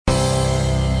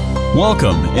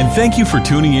Welcome, and thank you for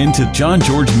tuning in to John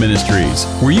George Ministries,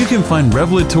 where you can find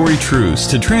revelatory truths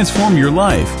to transform your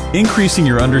life, increasing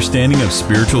your understanding of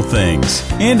spiritual things,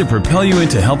 and to propel you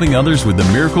into helping others with the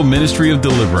miracle ministry of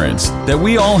deliverance that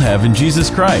we all have in Jesus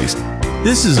Christ.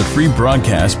 This is a free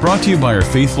broadcast brought to you by our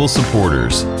faithful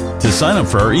supporters. To sign up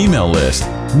for our email list,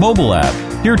 mobile app,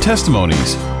 hear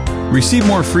testimonies, receive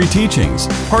more free teachings,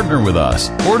 partner with us,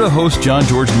 or to host John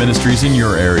George Ministries in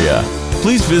your area,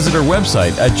 please visit our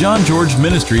website at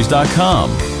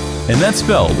johngeorgeministries.com. And that's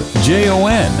spelled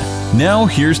Jon. Now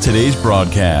here's today's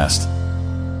broadcast.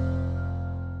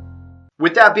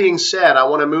 With that being said, I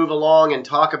want to move along and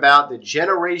talk about the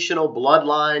generational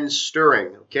bloodline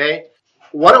stirring, okay?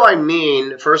 What do I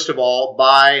mean, first of all,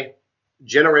 by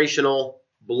generational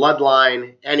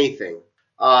bloodline anything?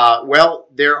 Well,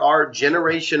 there are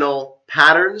generational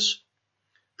patterns,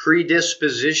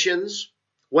 predispositions.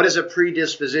 What is a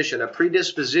predisposition? A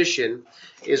predisposition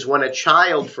is when a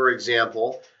child, for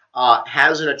example,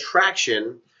 has an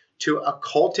attraction to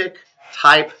occultic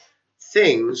type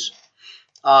things,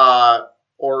 in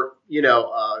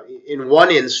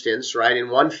one instance, right, in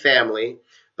one family,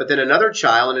 but then another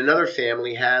child in another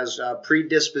family has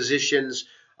predispositions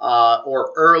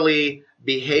or early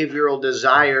behavioral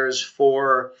desires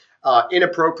for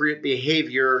inappropriate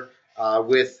behavior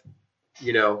with,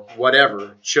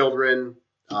 whatever, children,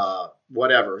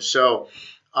 whatever. So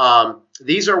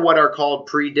these are what are called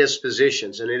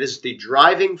predispositions, and it is the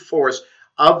driving force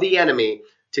of the enemy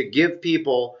to give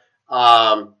people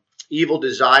evil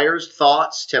desires,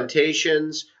 thoughts,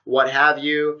 temptations, what have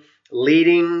you,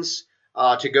 leadings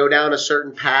to go down a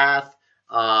certain path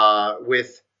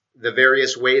with the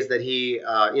various ways that he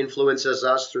influences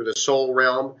us through the soul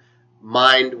realm,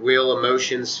 mind, will,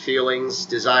 emotions, feelings,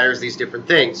 desires, these different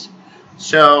things.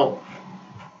 So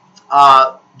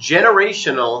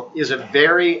generational is a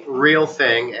very real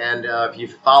thing, and if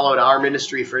you've followed our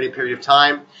ministry for any period of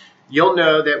time, you'll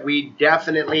know that we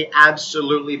definitely,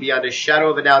 absolutely, beyond a shadow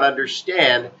of a doubt,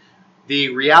 understand the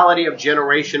reality of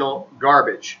generational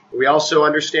garbage. We also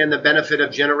understand the benefit of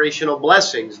generational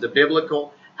blessings, the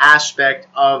biblical aspect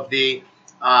of the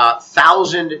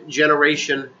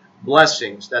 1,000-generation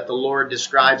blessings that the Lord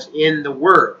describes in the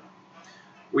Word.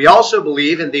 We also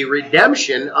believe in the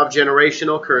redemption of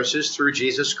generational curses through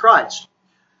Jesus Christ.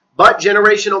 But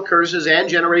generational curses and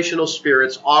generational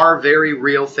spirits are very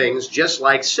real things, just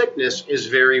like sickness is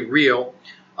very real,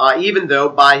 even though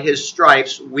by His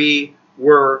stripes we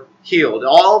were healed.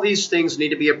 All these things need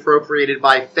to be appropriated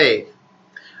by faith.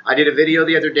 I did a video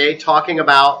the other day talking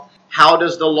about how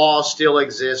does the law still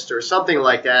exist or something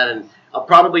like that, and I'll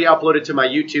probably upload it to my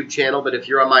YouTube channel, but if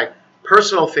you're on my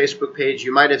personal Facebook page,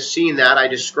 you might have seen that. I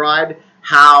described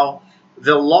how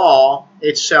the law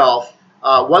itself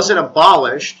wasn't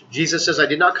abolished. Jesus says, I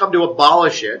did not come to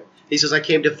abolish it. He says, I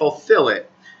came to fulfill it.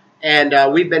 And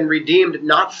we've been redeemed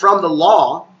not from the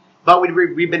law, but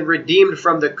we've been redeemed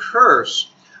from the curse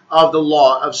of the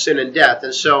law of sin and death.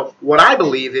 And so what I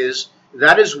believe is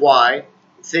that is why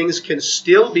things can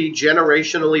still be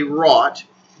generationally wrought,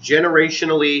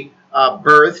 generationally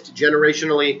birthed,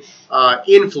 generationally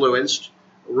influenced,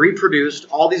 reproduced,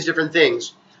 all these different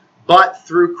things. But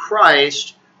through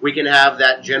Christ, we can have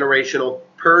that generational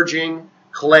purging,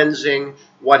 cleansing,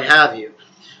 what have you.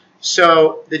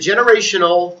 So the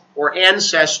generational or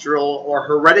ancestral or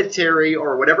hereditary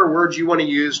or whatever words you want to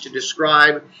use to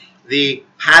describe the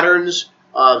patterns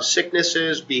of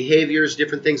sicknesses, behaviors,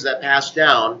 different things that pass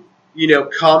down,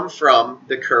 come from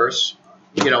the curse,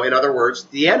 in other words,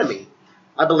 the enemy.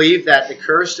 I believe that the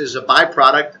curse is a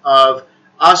byproduct of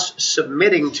us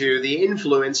submitting to the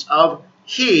influence of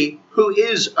he who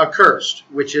is accursed,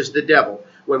 which is the devil.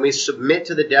 When we submit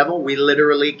to the devil, we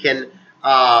literally can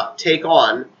take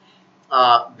on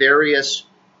various,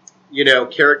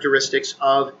 characteristics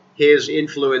of his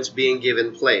influence being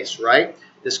given place, right?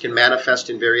 This can manifest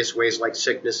in various ways like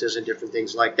sicknesses and different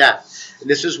things like that. And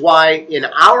this is why in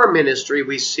our ministry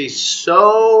we see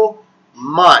so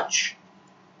much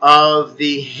of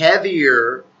the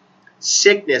heavier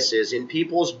sicknesses in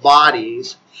people's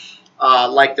bodies,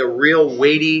 like the real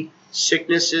weighty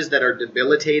sicknesses that are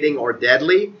debilitating or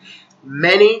deadly.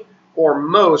 Many or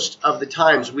most of the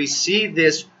times we see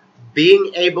this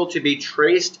being able to be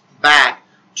traced back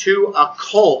to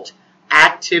occult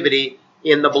activity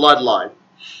in the bloodline.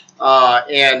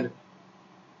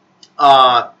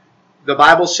 The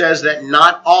Bible says that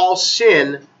not all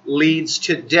sin leads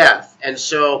to death. And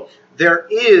so there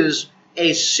is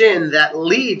a sin that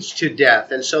leads to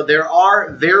death. And so there are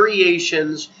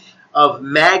variations of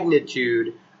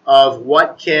magnitude of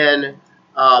what can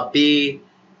be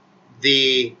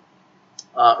the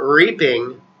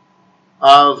reaping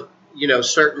of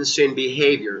certain sin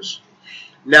behaviors.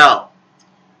 Now,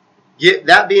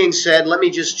 that being said, let me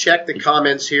just check the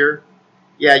comments here.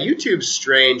 Yeah, YouTube's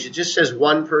strange. It just says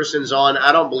one person's on.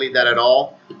 I don't believe that at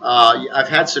all. I've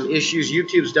had some issues.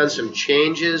 YouTube's done some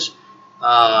changes.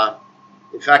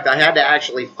 In fact, I had to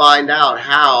actually find out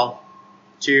how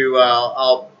to,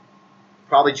 I'll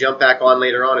probably jump back on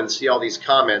later on and see all these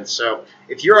comments. So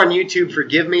if you're on YouTube,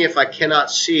 forgive me if I cannot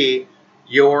see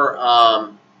your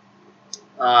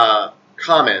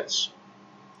comments.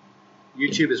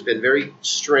 YouTube has been very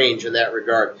strange in that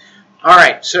regard. All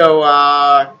right,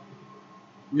 so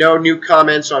no new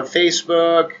comments on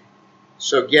Facebook.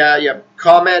 So yeah,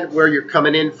 comment where you're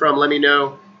coming in from. Let me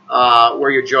know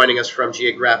where you're joining us from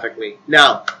geographically.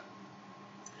 Now,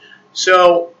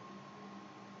 so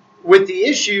with the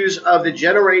issues of the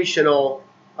generational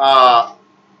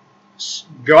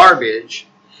garbage,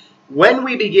 when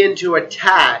we begin to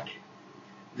attack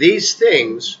these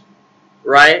things,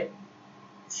 right,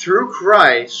 through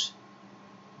Christ,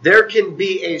 there can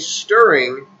be a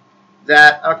stirring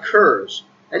that occurs.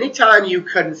 Anytime you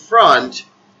confront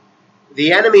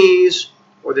the enemies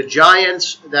or the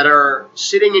giants that are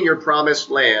sitting in your promised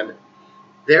land,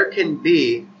 there can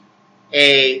be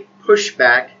a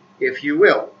pushback, if you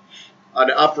will, an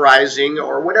uprising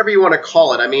or whatever you want to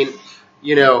call it. I mean,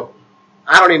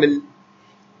 I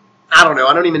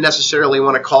don't even necessarily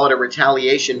want to call it a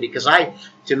retaliation, because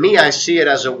to me, I see it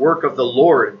as a work of the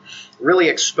Lord, really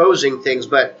exposing things.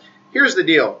 But here's the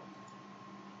deal.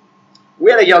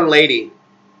 We had a young lady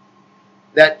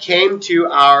that came to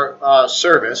our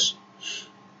service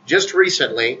just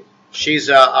recently. She's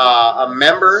a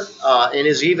member and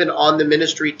is even on the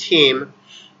ministry team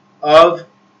of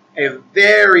a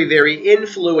very, very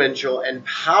influential and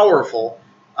powerful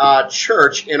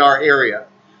church in our area.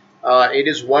 It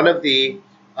is one of the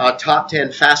top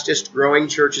 10 fastest growing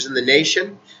churches in the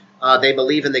nation. They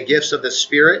believe in the gifts of the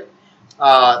Spirit.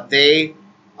 They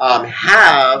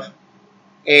have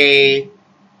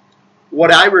what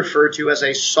I refer to as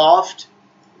a soft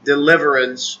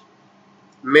deliverance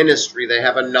ministry. They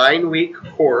have a 9-week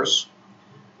course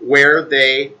where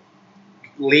they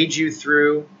lead you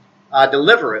through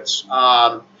deliverance.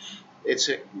 It's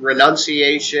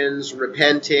renunciations,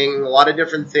 repenting, a lot of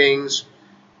different things.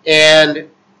 And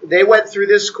they went through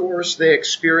this course. They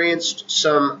experienced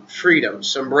some freedom,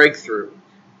 some breakthrough.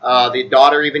 The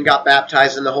daughter even got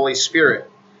baptized in the Holy Spirit.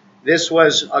 This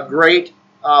was a great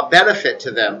benefit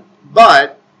to them.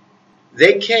 But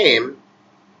they came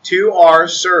to our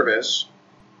service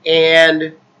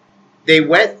and they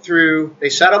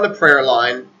sat on the prayer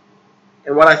line.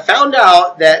 And when I found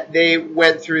out that they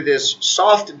went through this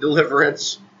soft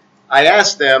deliverance, I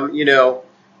asked them,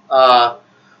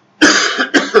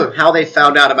 how they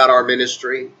found out about our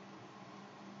ministry.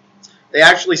 They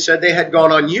actually said they had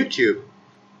gone on YouTube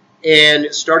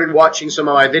and started watching some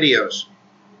of my videos.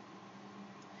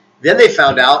 Then they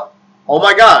found out, oh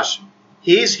my gosh,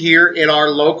 he's here in our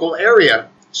local area.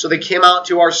 So they came out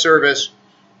to our service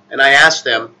and I asked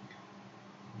them,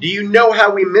 do you know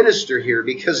how we minister here?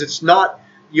 Because it's not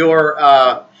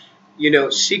your,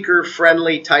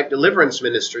 seeker-friendly type deliverance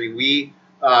ministry. We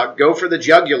go for the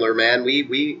jugular, man.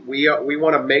 We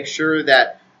want to make sure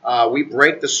that we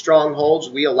break the strongholds.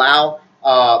 We allow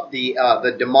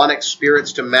the demonic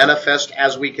spirits to manifest,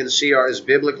 as we can see, as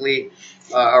biblically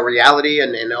a reality,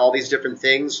 and all these different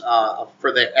things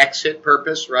for the exit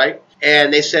purpose, right?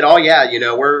 And they said, oh yeah,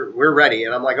 we're ready.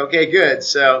 And I'm like, okay, good.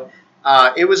 So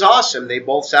it was awesome. They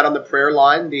both sat on the prayer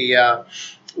line. The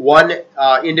one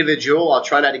individual, I'll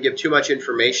try not to give too much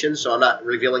information, so I'm not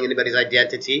revealing anybody's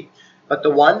identity, but the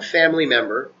one family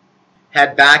member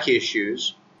had back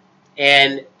issues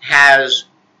and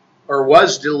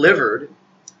was delivered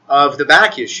of the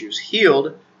back issues,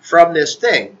 healed from this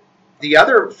thing. The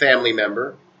other family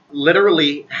member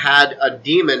literally had a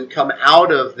demon come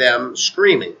out of them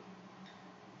screaming.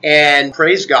 And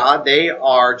praise God, they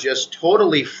are just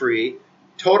totally free,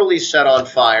 totally set on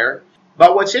fire.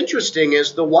 But what's interesting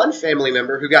is the one family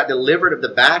member who got delivered of the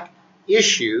back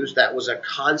issues, that was a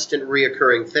constant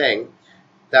reoccurring thing,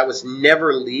 that was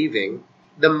never leaving.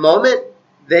 The moment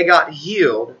they got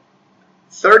healed,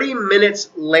 30 minutes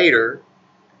later,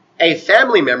 a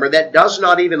family member that does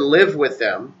not even live with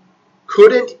them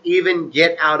couldn't even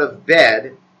get out of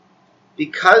bed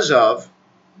because of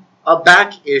a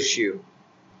back issue.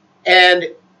 And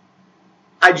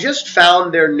I just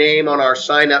found their name on our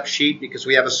sign-up sheet, because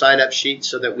we have a sign-up sheet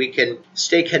so that we can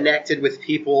stay connected with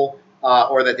people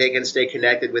or that they can stay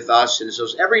connected with us. And so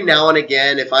every now and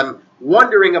again, if I'm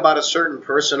wondering about a certain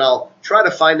person, I'll try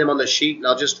to find them on the sheet and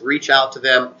I'll just reach out to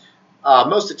them.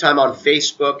 most of the time on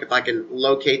Facebook, if I can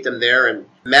locate them there, and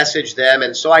message them.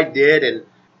 And so I did, and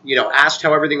asked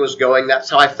how everything was going. That's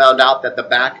how I found out that the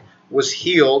back was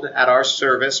healed at our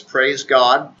service. Praise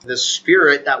God. The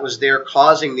spirit that was there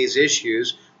causing these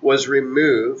issues was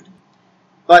removed.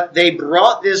 But they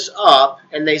brought this up,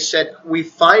 and they said, we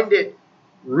find it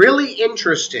really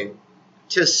interesting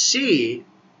to see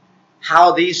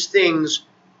how these things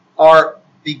are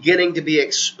beginning to be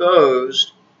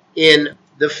exposed in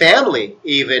the family,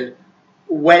 even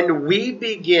when we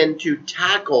begin to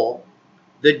tackle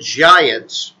the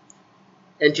giants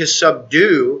and to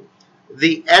subdue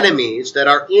the enemies that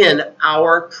are in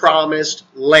our promised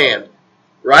land,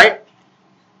 right?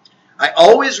 I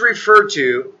always refer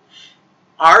to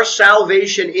our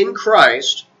salvation in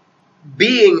Christ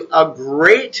being a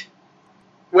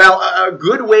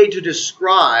good way to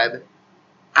describe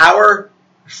our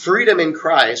freedom in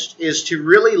Christ is to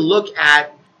really look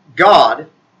at God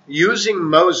using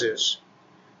Moses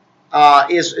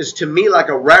is to me like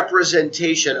a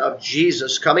representation of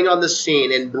Jesus coming on the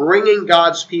scene and bringing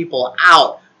God's people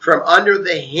out from under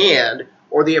the hand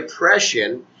or the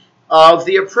oppression of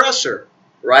the oppressor,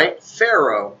 right?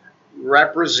 Pharaoh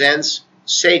represents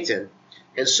Satan.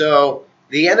 And so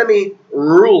the enemy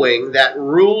that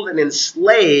ruled and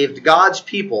enslaved God's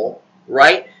people,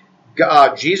 right?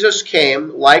 Jesus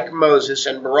came like Moses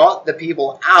and brought the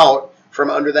people out from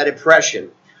under that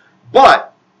oppression.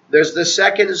 But there's the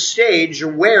second stage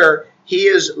where he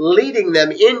is leading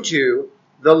them into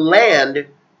the land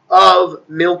of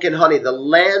milk and honey, the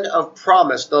land of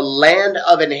promise, the land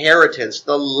of inheritance,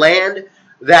 the land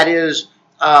that is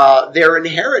their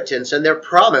inheritance and their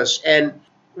promise. And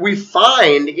we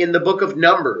find in the book of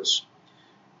Numbers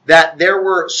that there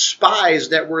were spies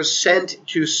that were sent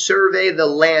to survey the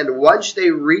land once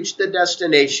they reached the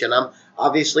destination. I'm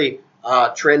obviously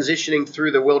transitioning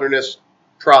through the wilderness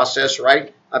process,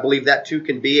 right? I believe that too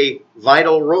can be a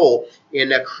vital role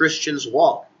in a Christian's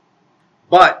walk.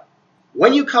 But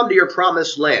when you come to your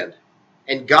promised land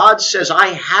and God says, I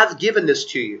have given this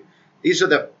to you, these are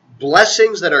the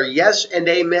blessings that are yes and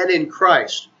amen in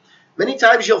Christ. Many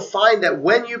times you'll find that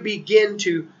when you begin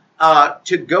to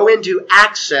go into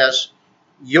access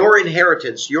your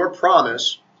inheritance, your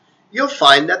promise, you'll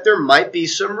find that there might be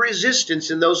some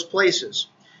resistance in those places.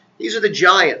 These are the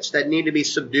giants that need to be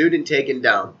subdued and taken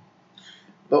down.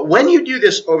 But when you do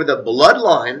this over the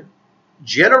bloodline,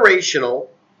 generational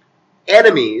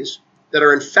enemies that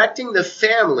are infecting the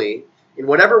family in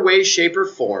whatever way, shape, or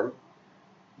form,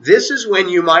 this is when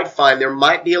you might find there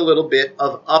might be a little bit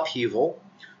of upheaval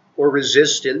or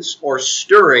resistance or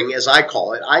stirring, as I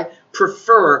call it. I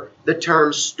prefer the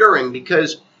term stirring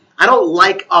because I don't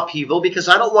like upheaval, because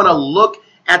I don't want to look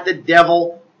at the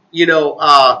devil,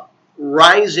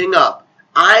 rising up.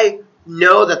 I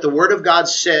know that the Word of God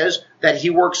says that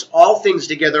He works all things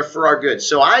together for our good.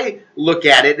 So I look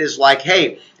at it as like,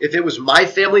 hey, if it was my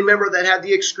family member that had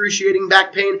the excruciating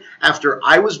back pain after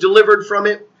I was delivered from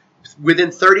it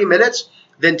within 30 minutes,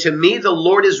 then to me the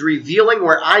Lord is revealing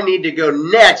where I need to go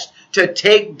next to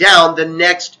take down the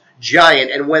next giant.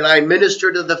 And when I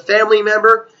minister to the family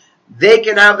member, they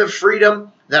can have the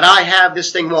freedom that I have.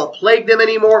 This thing won't plague them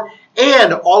anymore.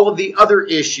 And all of the other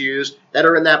issues that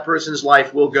are in that person's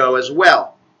life will go as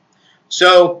well.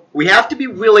 So we have to be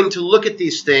willing to look at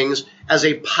these things as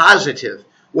a positive.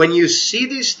 When you see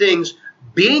these things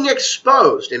being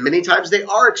exposed, and many times they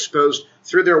are exposed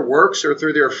through their works or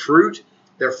through their fruit,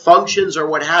 their functions or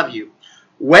what have you.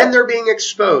 When they're being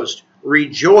exposed,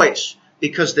 rejoice,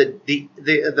 because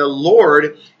the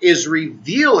Lord is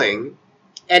revealing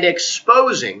and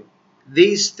exposing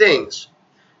these things.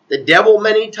 The devil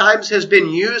many times has been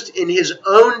used in his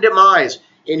own demise,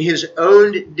 in his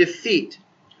own defeat.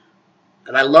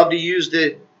 And I love to use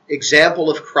the example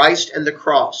of Christ and the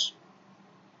cross.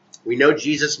 We know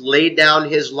Jesus laid down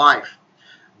his life.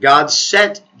 God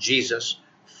sent Jesus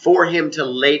for him to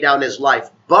lay down his life.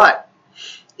 But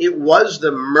it was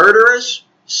the murderous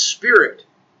spirit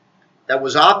that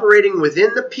was operating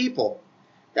within the people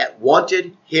that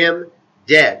wanted him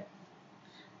dead.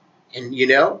 And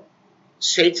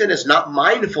Satan is not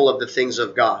mindful of the things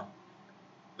of God,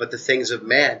 but the things of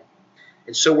man.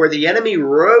 And so where the enemy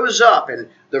rose up and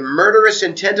the murderous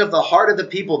intent of the heart of the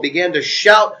people began to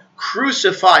shout,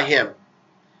 crucify him,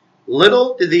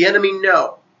 little did the enemy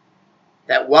know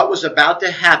that what was about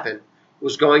to happen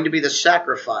was going to be the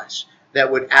sacrifice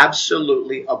that would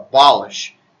absolutely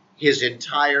abolish his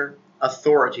entire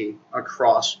authority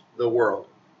across the world.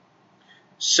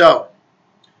 So,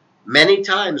 many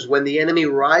times when the enemy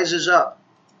rises up,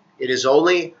 it is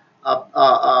only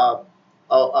a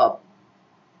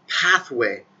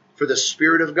pathway for the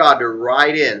Spirit of God to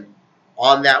ride in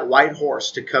on that white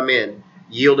horse to come in,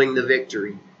 yielding the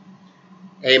victory.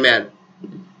 Amen.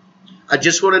 I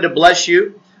just wanted to bless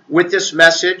you with this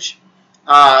message.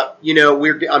 I'm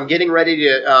getting ready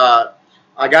to,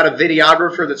 I got a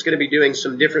videographer that's going to be doing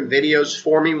some different videos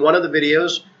for me. One of the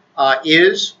videos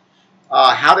is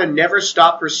how to never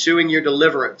stop pursuing your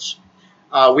deliverance.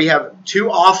 We have too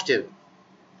often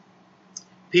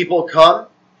people come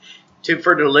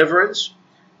for deliverance.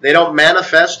 They don't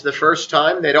manifest the first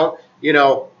time. They don't,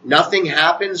 nothing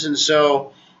happens. And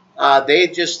so they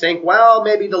just think, well,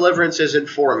 maybe deliverance isn't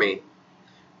for me.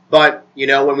 But,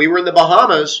 when we were in the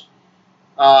Bahamas,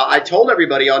 I told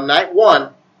everybody on night 1,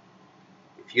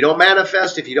 if you don't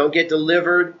manifest, if you don't get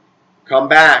delivered, come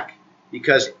back,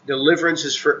 because deliverance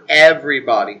is for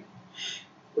everybody.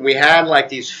 And we had like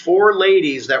these 4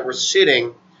 ladies that were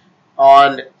sitting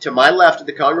to my left of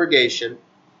the congregation,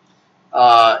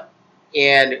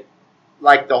 and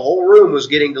like the whole room was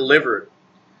getting delivered.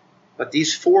 But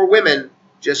these 4 women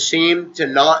just seemed to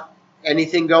not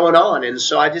anything going on. And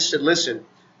so I just said, listen,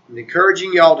 I'm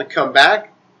encouraging y'all to come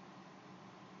back.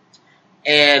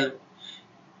 And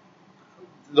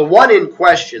the one in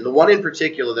question, the one in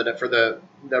particular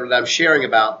that I'm sharing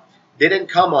about, didn't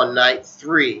come on night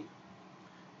 3.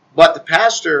 But the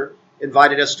pastor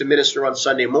invited us to minister on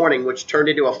Sunday morning, which turned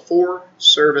into a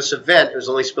 4-service event. It was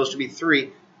only supposed to be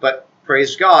 3, but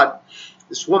praise God,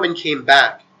 this woman came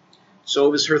back. So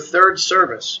it was her 3rd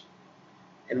service.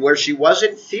 And where she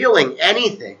wasn't feeling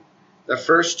anything the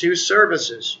first 2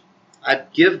 services, I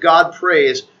give God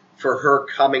praise for her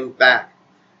coming back,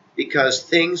 because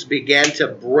things began to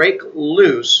break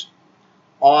loose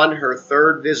on her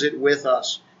 3rd visit with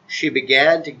us. She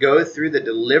began to go through the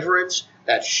deliverance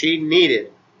that she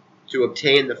needed to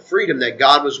obtain the freedom that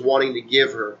God was wanting to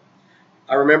give her.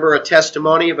 I remember a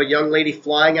testimony of a young lady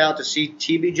flying out to see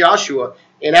T.B. Joshua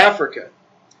in Africa.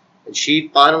 And she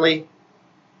finally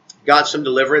got some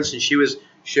deliverance, and she was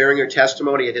sharing her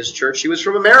testimony at his church. She was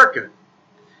from America.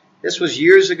 This was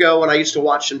years ago when I used to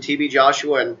watch some T.B.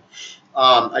 Joshua, and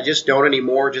I just don't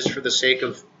anymore, just for the sake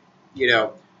of,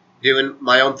 doing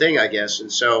my own thing, I guess.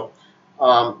 And so,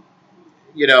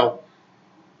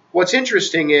 what's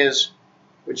interesting is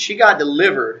when she got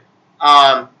delivered,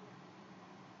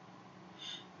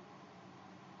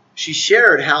 she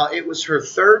shared how it was her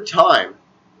 3rd time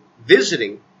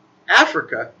visiting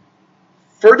Africa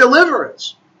for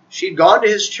deliverance. She'd gone to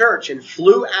his church and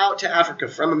flew out to Africa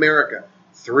from America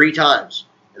 3 times.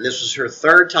 And this was her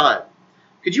 3rd time.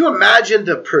 Could you imagine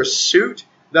the pursuit,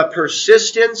 the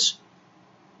persistence,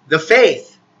 the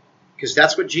faith? Because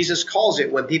that's what Jesus calls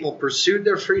it, when people pursued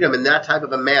their freedom in that type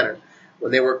of a manner.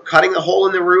 When they were cutting a hole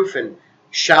in the roof and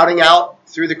shouting out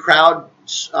through the crowd,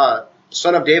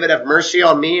 Son of David, have mercy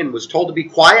on me, and was told to be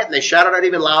quiet, and they shouted out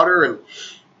even louder, and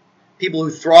people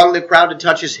who thronged the crowd to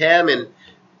touch his hem, and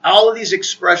all of these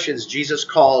expressions Jesus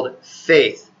called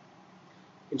faith.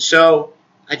 And so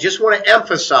I just want to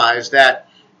emphasize that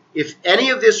if any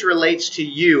of this relates to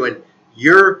you and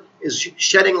is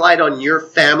shedding light on your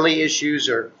family issues,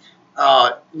 or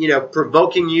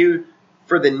provoking you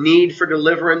for the need for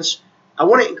deliverance, I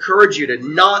want to encourage you to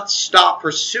not stop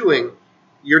pursuing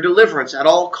your deliverance at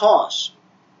all costs.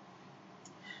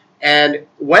 And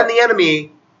when the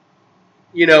enemy,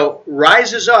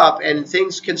 rises up, and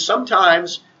things can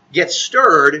sometimes get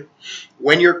stirred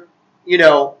when you're,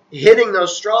 hitting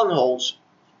those strongholds,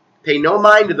 pay no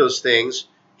mind to those things.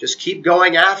 Just keep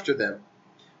going after them.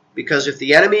 Because if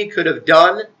the enemy could have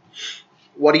done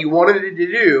what he wanted it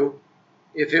to do,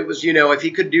 if it was, if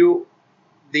he could do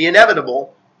the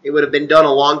inevitable, it would have been done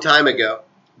a long time ago.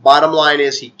 Bottom line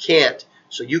is, he can't.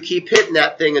 So you keep hitting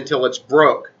that thing until it's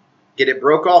broke. Get it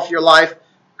broke off your life.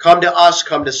 Come to us.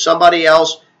 Come to somebody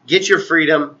else. Get your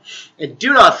freedom. And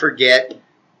do not forget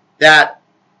that,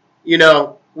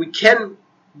 we can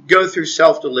go through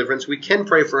self-deliverance. We can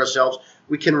pray for ourselves.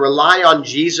 We can rely on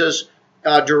Jesus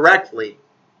directly.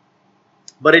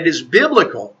 But it is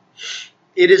biblical.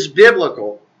 It is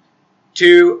biblical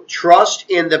to trust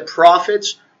in the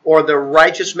prophets or the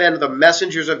righteous men or the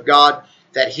messengers of God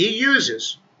that he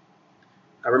uses.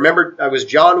 I remember it was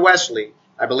John Wesley.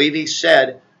 I believe he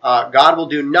said, God will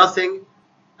do nothing.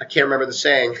 I can't remember the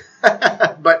saying,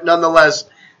 but nonetheless,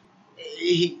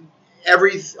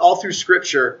 all through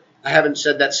Scripture, I haven't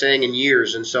said that saying in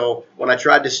years, and so when I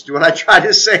tried to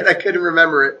say it, I couldn't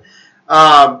remember it.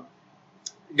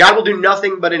 God will do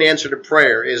nothing but an answer to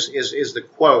prayer is the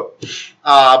quote. So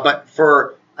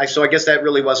I guess that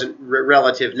really wasn't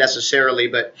relative necessarily,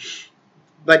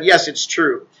 but yes, it's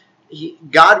true.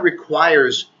 God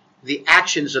requires the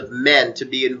actions of men to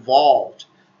be involved.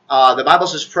 The Bible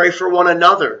says, pray for one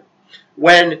another.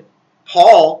 When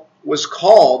Paul was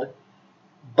called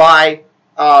by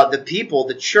the people,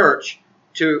 the church,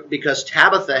 because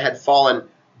Tabitha had fallen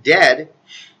dead,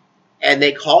 and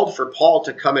they called for Paul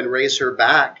to come and raise her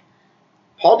back.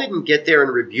 Paul didn't get there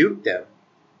and rebuke them.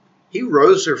 He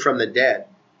rose her from the dead.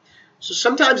 So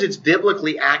sometimes it's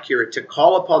biblically accurate to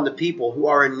call upon the people who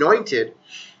are anointed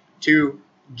to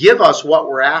give us what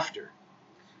we're after.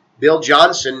 Bill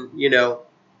Johnson,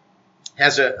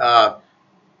 has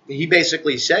he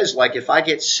basically says, like, if I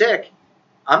get sick,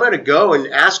 I'm going to go and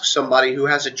ask somebody who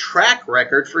has a track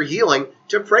record for healing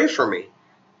to pray for me.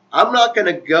 I'm not going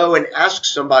to go and ask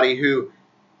somebody who,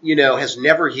 has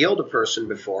never healed a person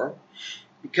before,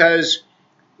 because,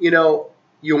 you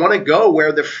want to go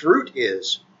where the fruit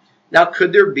is. Now,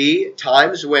 could there be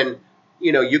times when,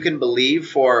 you can believe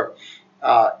for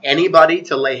anybody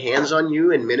to lay hands on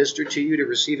you and minister to you to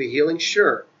receive a healing?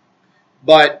 Sure.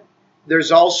 But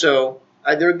there's also,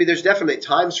 there's definitely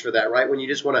times for that, right? When you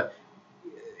just want to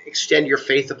extend your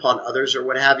faith upon others or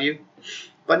what have you.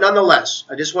 But nonetheless,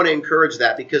 I just want to encourage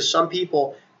that, because some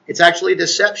people, it's actually a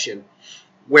deception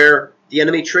where the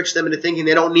enemy tricks them into thinking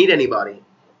they don't need anybody.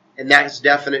 And that's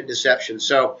definite deception.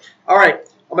 So, all right,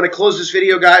 I'm going to close this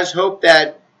video, guys. Hope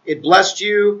that it blessed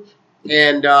you,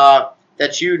 and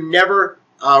that you never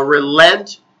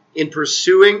relent in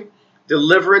pursuing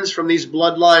deliverance from these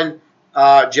bloodline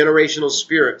generational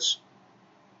spirits.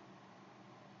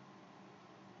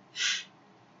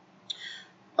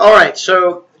 All right,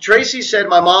 so Tracy said,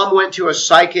 my mom went to a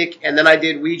psychic, and then I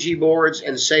did Ouija boards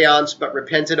and seance, but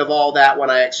repented of all that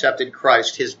when I accepted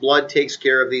Christ. His blood takes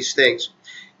care of these things.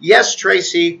 Yes,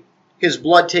 Tracy, his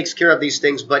blood takes care of these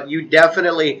things, but you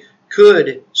definitely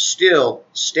could still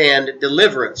stand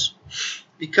deliverance,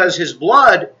 because his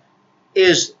blood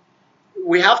is,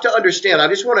 we have to understand, I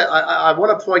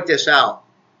want to point this out,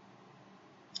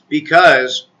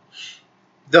 because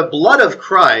the blood of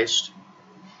Christ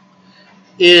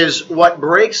is what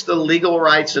breaks the legal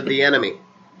rights of the enemy.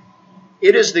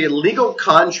 It is the legal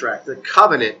contract, the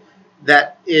covenant,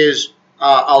 that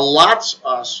allots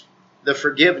us the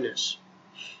forgiveness.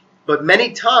 But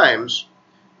many times,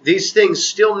 these things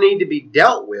still need to be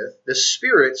dealt with, the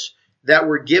spirits that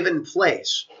were given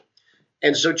place.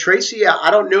 And so, Tracy,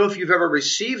 I don't know if you've ever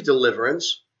received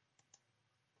deliverance.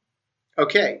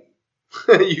 Okay,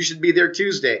 you should be there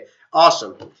Tuesday.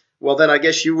 Awesome. Well, then I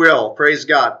guess you will. Praise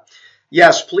God.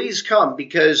 Yes, please come,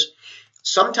 because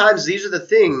sometimes these are the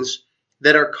things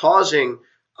that are causing,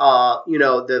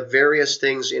 the various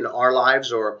things in our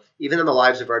lives, or even in the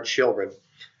lives of our children.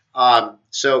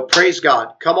 So praise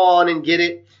God. Come on and get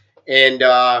it. And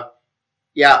I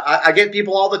get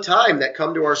people all the time that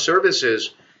come to our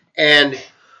services, and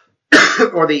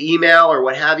or they email or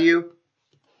what have you,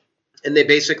 and they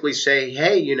basically say,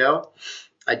 hey,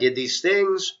 I did these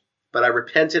things, but I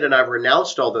repented and I've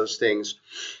renounced all those things.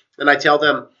 And I tell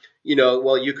them,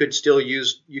 well, you could still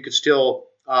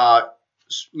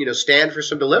stand for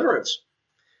some deliverance.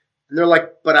 And they're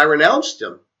like, but I renounced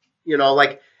them.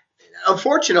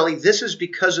 Unfortunately, this is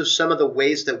because of some of the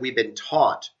ways that we've been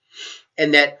taught.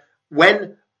 And that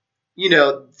when,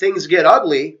 things get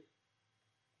ugly,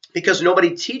 because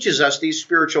nobody teaches us these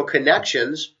spiritual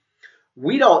connections,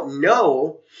 we don't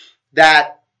know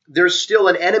that there's still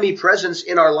an enemy presence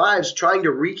in our lives trying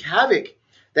to wreak havoc.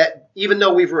 That even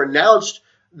though we've renounced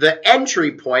the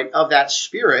entry point of that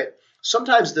spirit,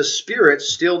 sometimes the spirits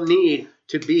still need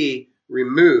to be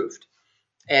removed.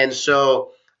 And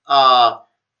so,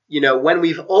 when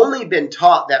we've only been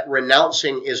taught that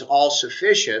renouncing is all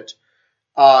sufficient,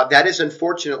 that is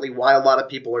unfortunately why a lot of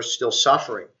people are still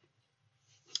suffering.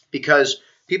 Because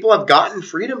people have gotten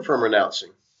freedom from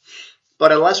renouncing.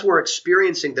 But unless we're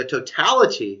experiencing the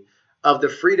totality of the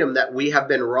freedom that we have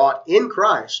been wrought in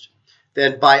Christ,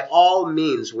 then by all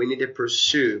means we need to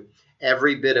pursue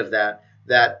every bit of that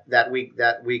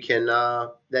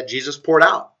Jesus poured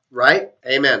out, right?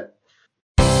 Amen.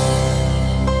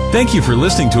 Thank you for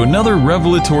listening to another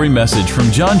revelatory message from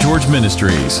John George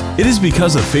Ministries. It is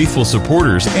because of faithful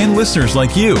supporters and listeners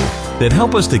like you that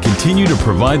help us to continue to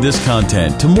provide this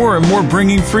content to more and more,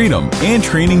 bringing freedom and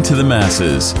training to the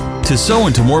masses. To sow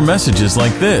into more messages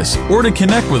like this, or to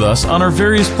connect with us on our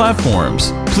various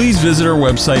platforms, please visit our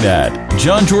website at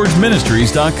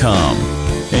johngeorgeministries.com.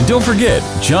 And don't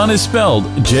forget, John is spelled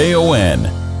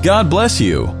Jon. God bless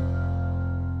you.